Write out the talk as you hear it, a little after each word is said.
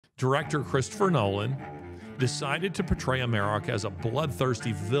director Christopher Nolan decided to portray America as a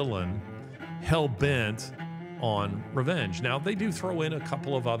bloodthirsty villain hell-bent on revenge. Now, they do throw in a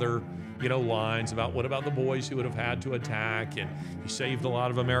couple of other, lines about what about the boys who would have had to attack, and you saved a lot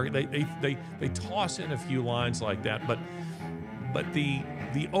of America. They toss in a few lines like that, but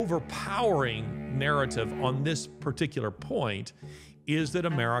the overpowering narrative on this particular point is that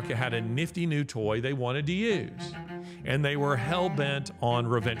America had a nifty new toy they wanted to use, and they were hell-bent on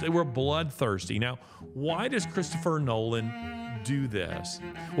revenge. They were bloodthirsty. Now, why does Christopher Nolan do this?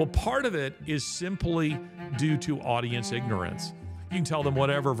 Well, part of it is simply due to audience ignorance. You can tell them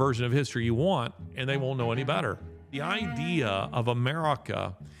whatever version of history you want, and they won't know any better. The idea of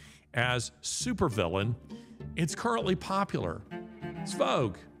America as supervillain, it's currently popular. It's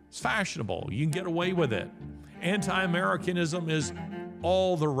vogue. It's fashionable. You can get away with it. Anti-Americanism is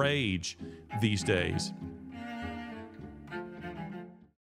all the rage these days.